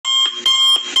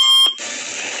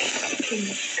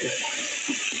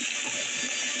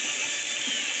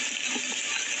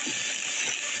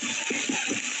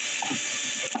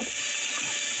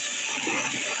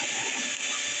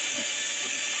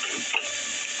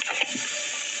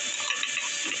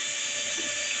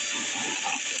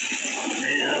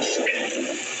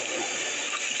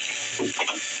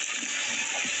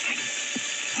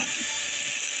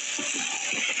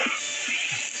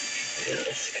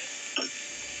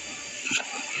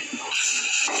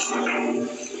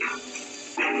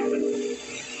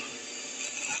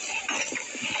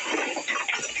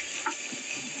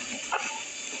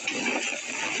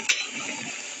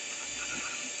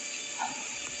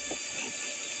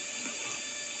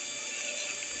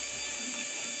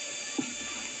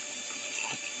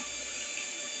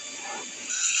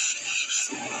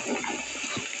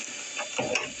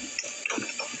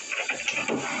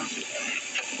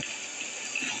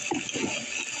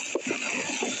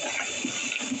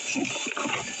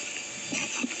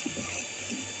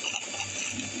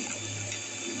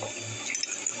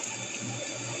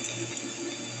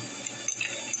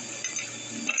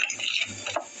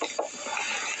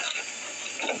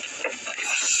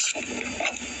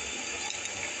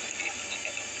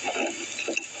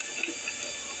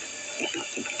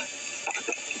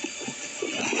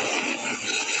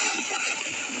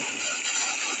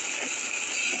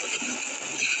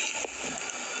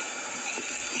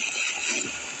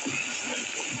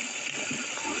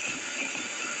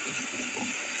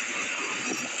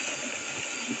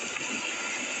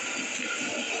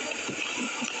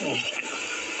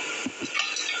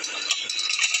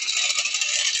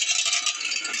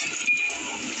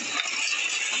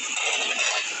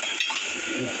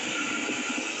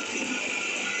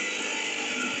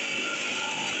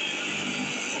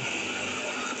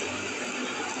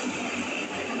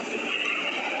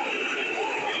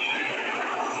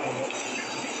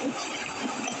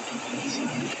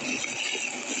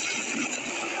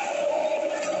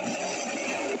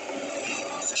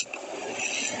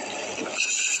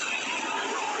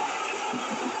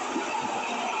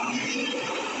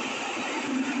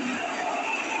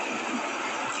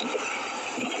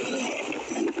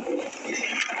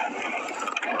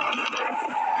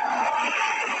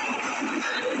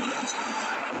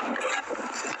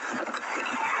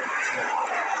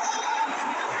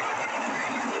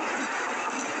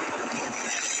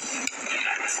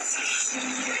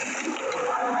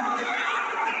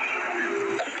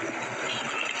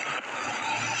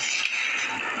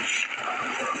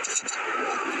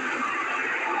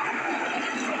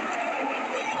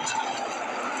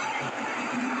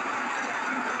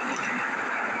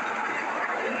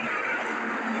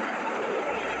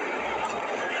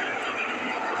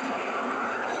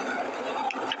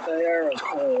Air is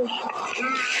cold.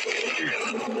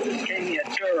 Gave me a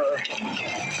tour.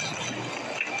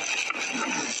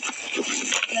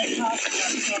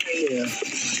 Yeah.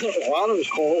 The water's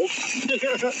cold.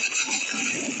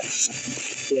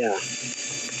 Yeah.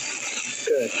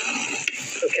 Good.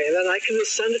 Okay, then I can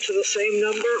just send it to the same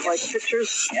number, like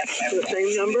pictures? Yep. To the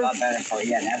same number? A lot better for you.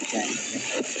 Yeah, that's good.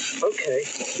 Okay.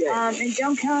 Yeah. And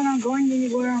don't count on going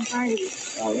anywhere on Friday.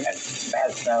 Oh, yeah.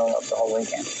 Bad snow up the whole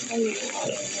weekend.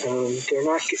 They're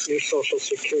not getting your Social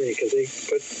Security because they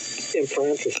put in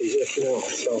parentheses if no.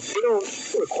 So they don't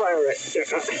require it. The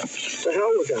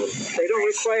hell with them. They don't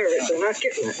require it. They're not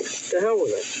getting it. The hell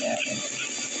with it. Yeah.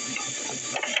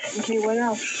 Okay, what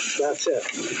else? That's it.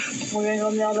 We're gonna go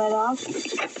mail that off?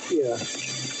 Yeah.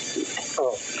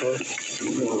 Oh.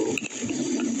 No.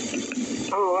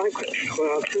 Oh, I could.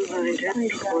 Well, 290,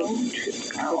 21.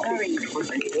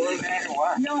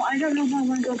 No, I don't know if I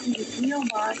want to go to the PO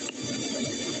box.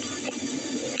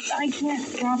 I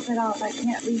can't drop it off. I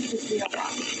can't reach the PO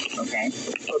box. Okay.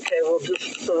 Okay, we'll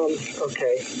just,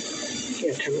 okay.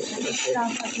 Yeah, 10 minutes. Okay.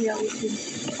 Stop at the OC.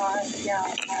 Yeah,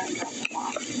 I'll try and drop them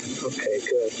off. Okay,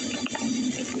 good.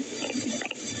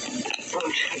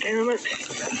 Oh, damn it.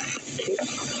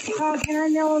 Carl, can I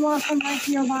mail them off from my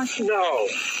PO box? No,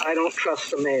 I don't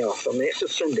trust the mail. So it's a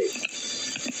Cindy.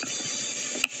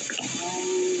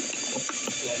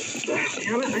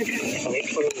 Damn it, I got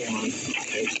 2021.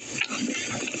 Okay.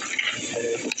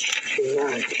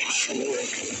 29.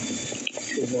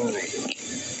 29.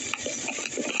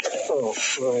 Oh,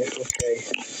 right, okay.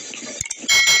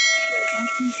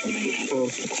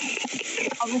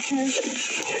 Officers?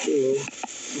 2,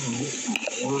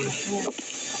 1.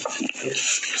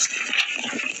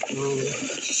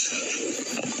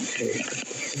 Okay.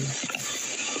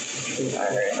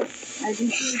 All right. I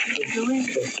think you're doing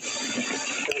it. Okay.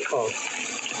 That call. Okay.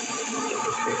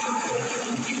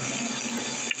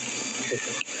 Okay.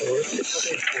 So where's the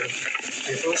other phone? I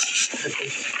don't.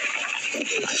 You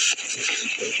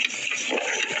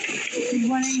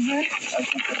want in here? I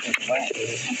think that's his way.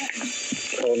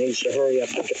 So he needs to hurry up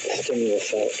and get the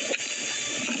stimulus out.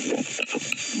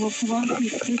 Well, Pelosi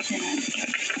pushing it.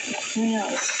 Who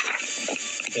knows?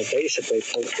 And basically,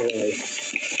 really, I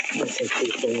think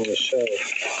he's been on the show.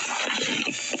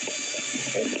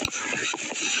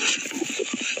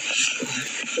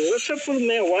 What's up with the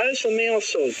mail? Why is the mail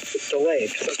so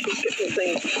delayed? Because I keep getting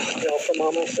things, from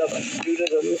all my stuff due to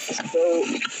the slow.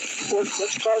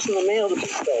 What's causing the mail to be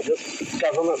slow? Just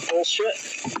government bullshit?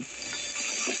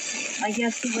 I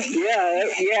guess the way.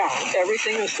 Yeah,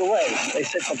 everything is delayed. They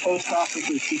said the post office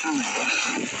is behind.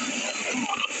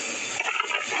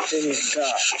 Dear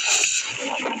God.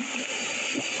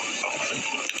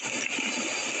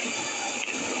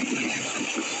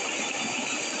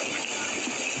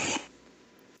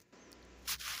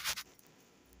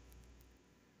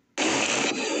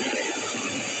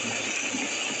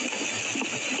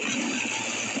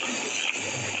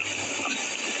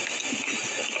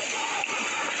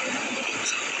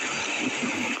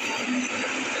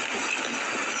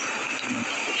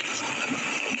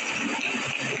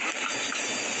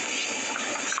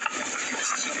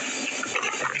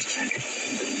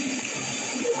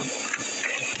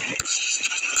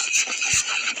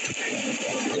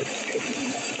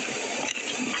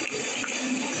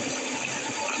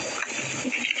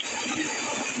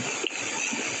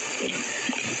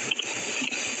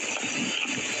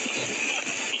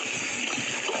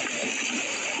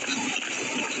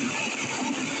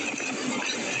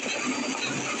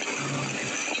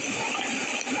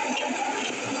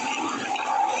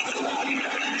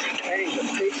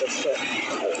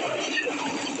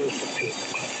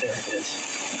 There it is.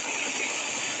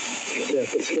 Yeah,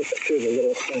 let's look through the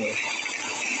little thing.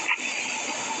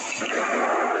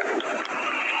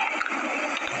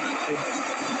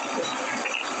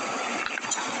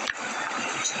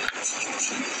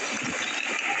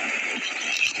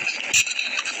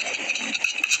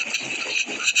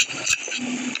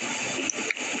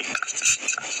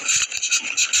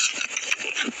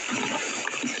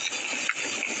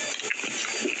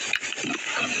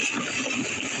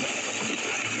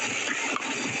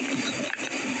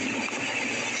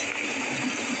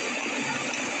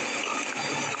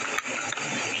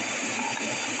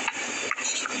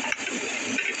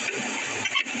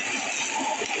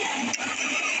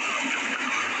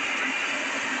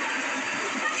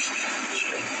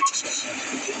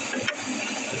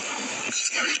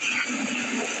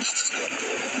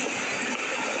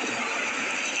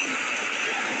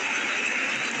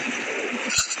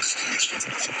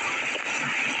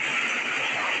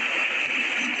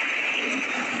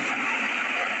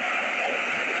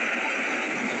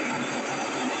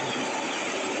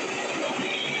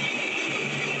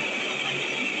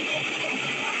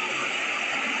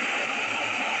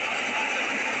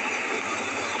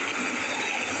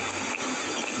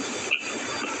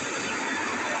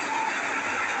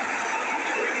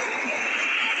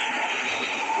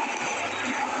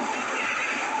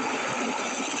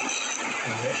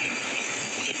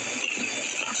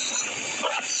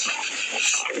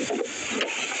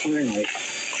 Finally.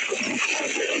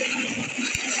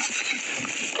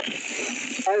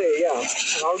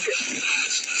 I'll get.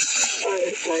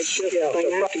 I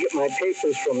have to get my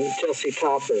papers from Jesse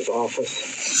Topper's office.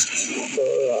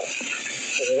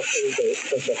 I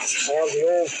have the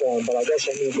old form, but I guess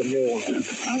I need the new one.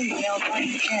 Oh, you mailed mine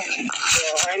in.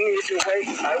 Well, I needed to wait.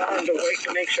 I wanted to wait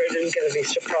to make sure I didn't get any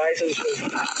surprises with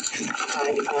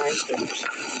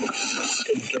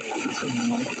didn't get anything.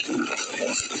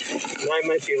 Mine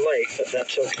might be late, but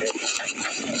that's okay. I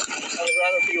would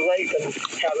rather be late than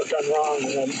have it done wrong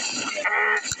and then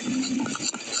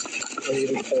what do you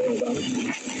say about it?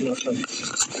 Nothing.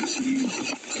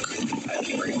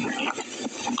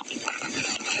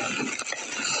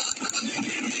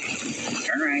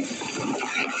 Turn right.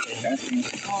 That's me.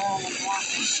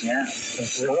 Yeah.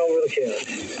 Run over the kid.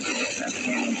 That's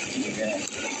me. You good.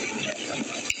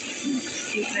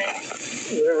 Stupid.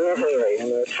 They're in a hurry and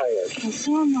they're tired. Well,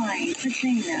 so am I. Good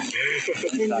thing that.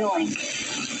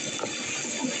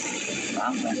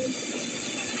 I've been doing.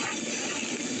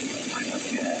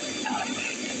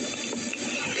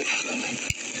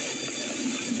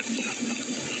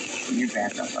 You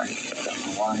back up like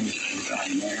why he's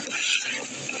on there.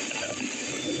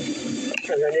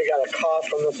 And then you got a call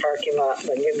from the parking lot.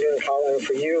 Then you're going to call in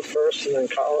for you first, and then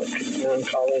call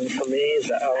in for me. Is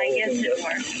that how I we guess can it do it?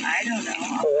 works. I don't know.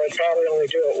 Well, I probably only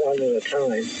do it one at a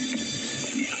time.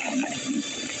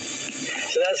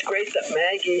 So that's great that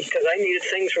Maggie, because I needed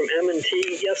things from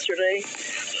M&T yesterday.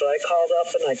 So I called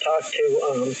up and I talked to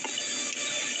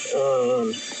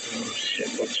Oh shit,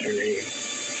 what's her name?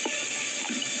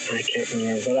 I can't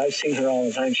remember, but I've seen her all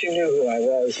the time. She knew who I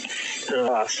was. And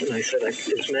I said,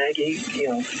 is Maggie,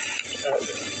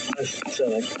 I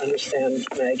said, I understand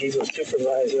Maggie's a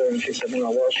supervisor. And she said, no,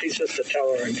 well, she's just a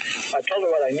teller. And I told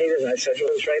her what I needed. And I said, it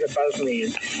was right above me.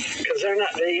 Because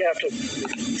they have to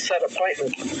set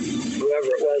appointments, whoever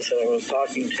it was that I was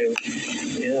talking to.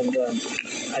 And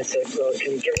I said, well,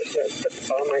 can you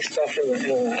put all my stuff in the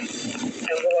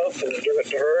envelope and give it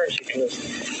to her? And she can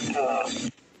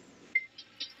just